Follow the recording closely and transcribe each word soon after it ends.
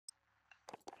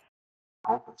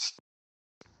hope it's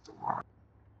the one.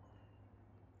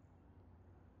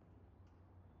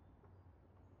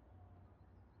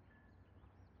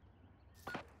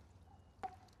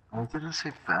 I didn't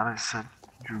say fat, I said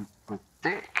you were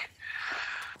thick.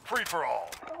 Free for all.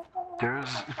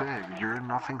 Babe, you're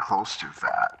nothing close to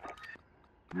fat.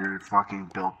 You're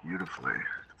fucking built beautifully.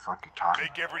 Fucking talking.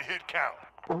 Make every hit count.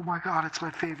 Oh my god, it's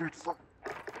my favorite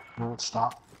No, it's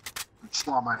not. It's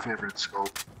not my favorite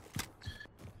scope.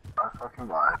 I fucking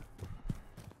lied.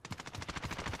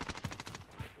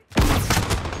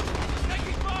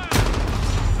 Taking fire!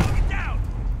 Target down!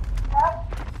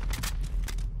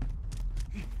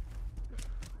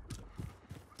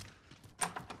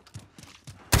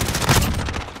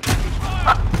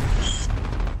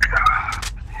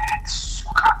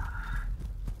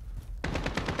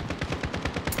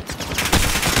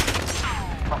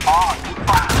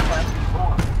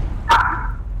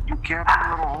 You can't be a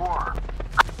little whore.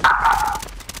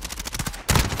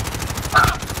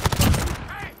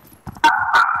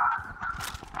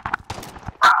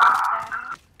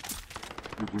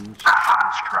 You do this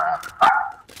crap.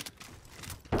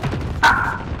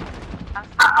 I'm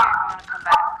still here if you want to come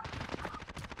back.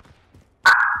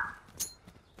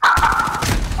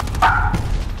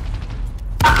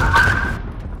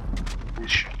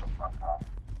 Please shut the fuck up.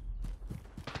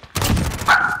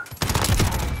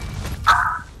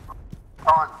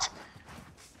 Hunt.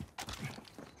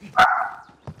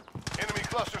 Enemy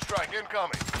cluster strike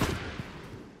incoming.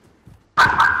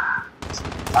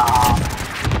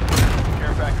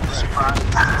 Care package ready.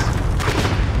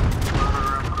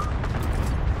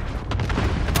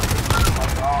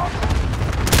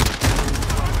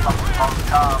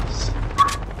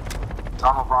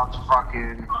 Tunnelbox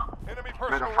fucking Enemy bit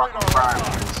personal of fucking radar.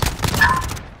 primaries.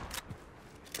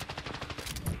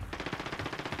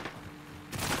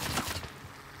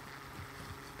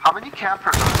 How many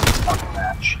campers are in this fucking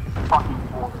match? Fucking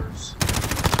quarters.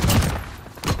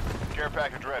 Care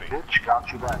package ready. Bitch,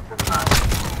 got you back to the match.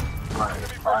 Right,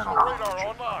 Enemy final personal radar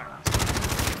round. online.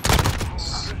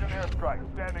 Precision airstrike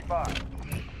standing by.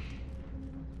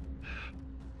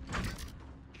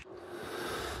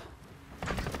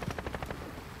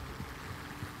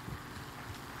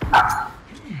 I'm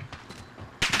hit!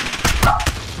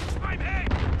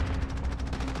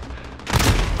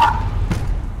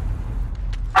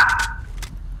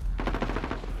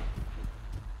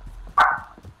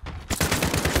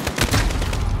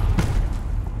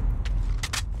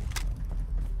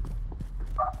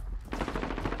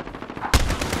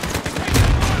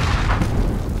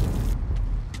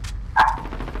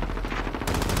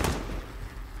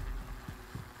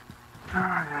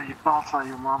 Ja, je valt van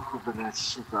je man goed beneden,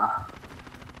 super.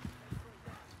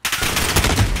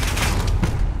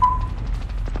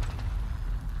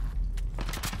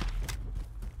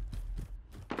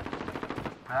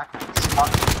 Back in this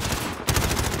fucking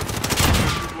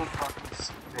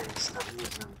space that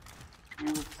isn't.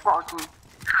 You fucking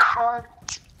cunt.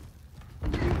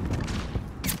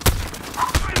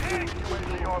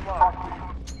 UAV online.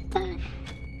 Big.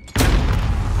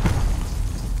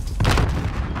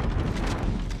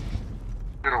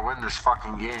 We're gonna win this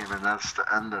fucking game, and that's the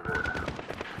end of it.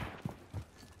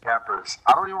 Campers,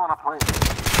 I don't even want to play this.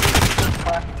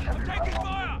 Taking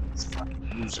fire! These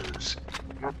fucking losers.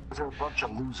 You guys are a bunch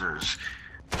of losers.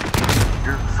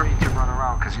 You're afraid to run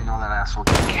around because you know that ass will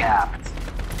get capped.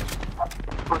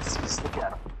 Pussies, look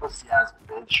at him. Pussy ass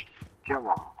bitch. Kill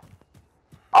him.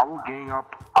 I will gang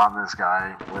up on this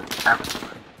guy with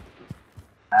everything.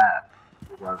 That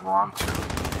you guys want to.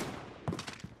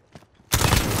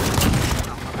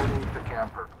 Eliminate the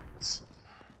camper, please.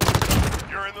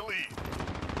 You're in the lead.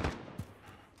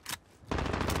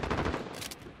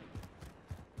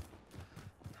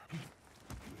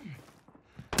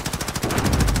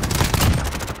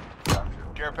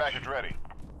 Care package ready.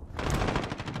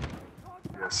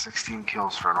 Yeah, 16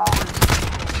 kills for an all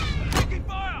reason. Taking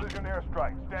fire! Precision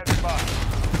airstrike standing by.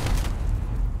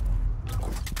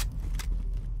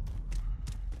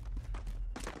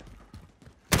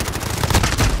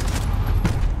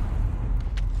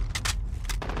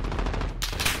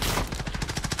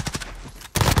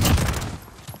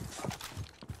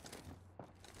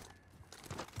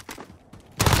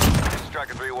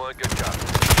 Striker 3-1, good job.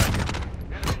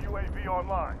 Enemy UAV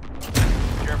online.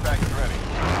 Care package ready.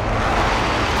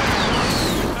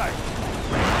 Nice.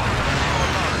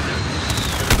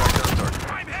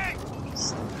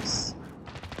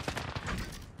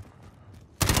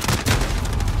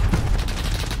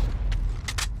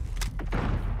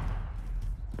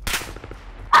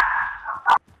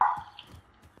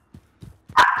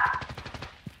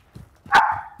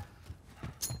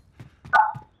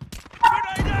 I'm hit!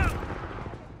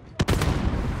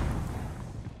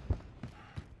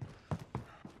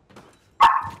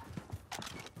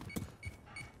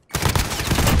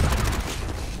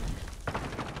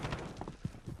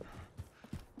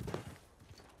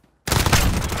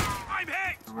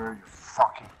 Where you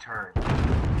fucking turn.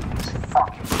 These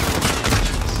fucking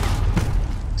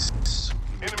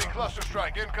Enemy cluster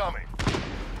strike incoming.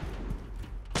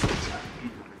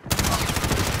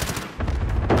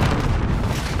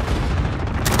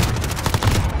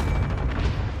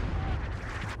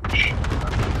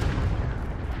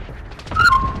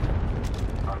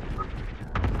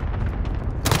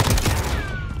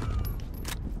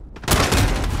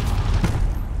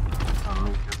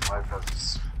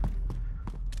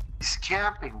 He's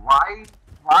camping. Why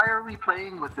are we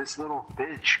playing with this little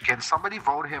bitch? Can somebody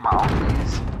vote him out,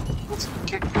 please? Let's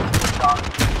kick him out.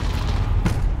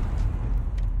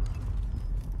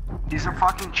 He's a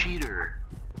fucking cheater.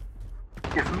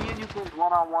 If me and you go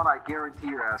one-on-one, I guarantee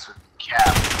your ass would be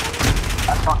capped.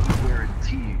 I fucking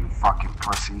guarantee you fucking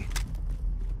pussy.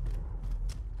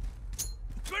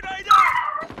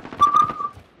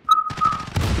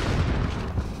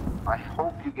 I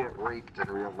hope you get raped in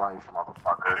real life,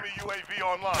 motherfucker. Enemy UAV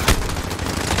online.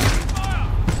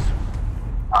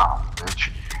 Oh,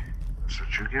 bitch. That's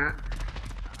what you get?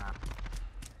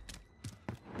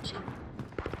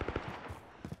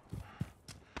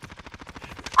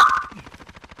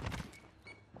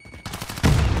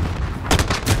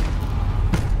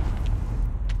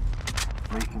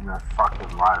 Making their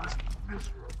fucking lives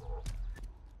miserable.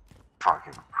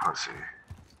 Fucking pussy.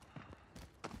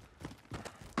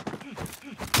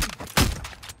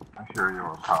 I hear you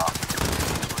on top.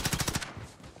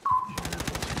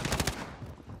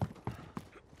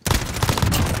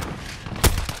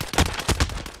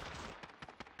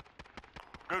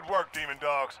 Good work, Demon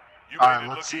Dogs. You Alright, made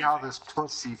it let's see look how easy. this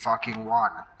pussy fucking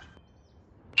won.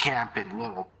 Camping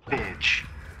little bitch.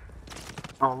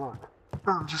 Oh look.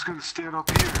 I'm just gonna stand up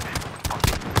here.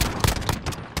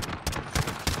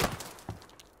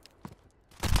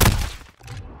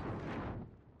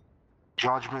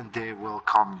 Judgment Day will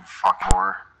come, you fuck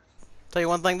whore. Tell you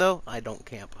one thing though, I don't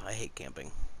camp. I hate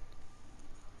camping.